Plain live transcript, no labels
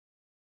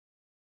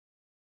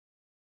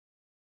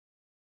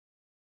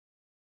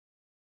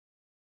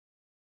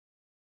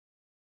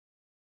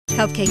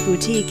Cupcake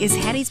Boutique is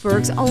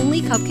Hattiesburg's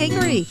only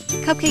cupcakery.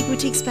 Cupcake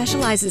Boutique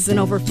specializes in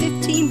over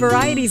 15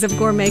 varieties of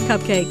gourmet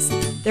cupcakes.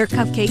 Their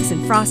cupcakes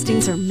and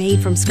frostings are made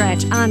from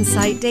scratch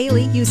on-site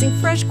daily using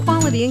fresh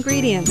quality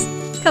ingredients.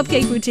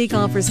 Cupcake Boutique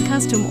offers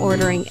custom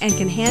ordering and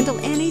can handle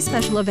any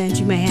special event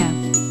you may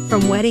have.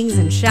 From weddings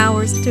and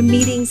showers to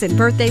meetings and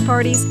birthday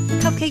parties,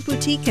 Cupcake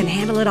Boutique can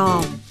handle it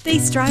all. They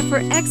strive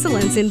for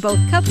excellence in both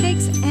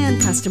cupcakes and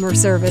customer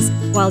service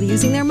while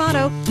using their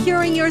motto,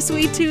 curing your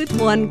sweet tooth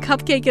one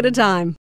cupcake at a time.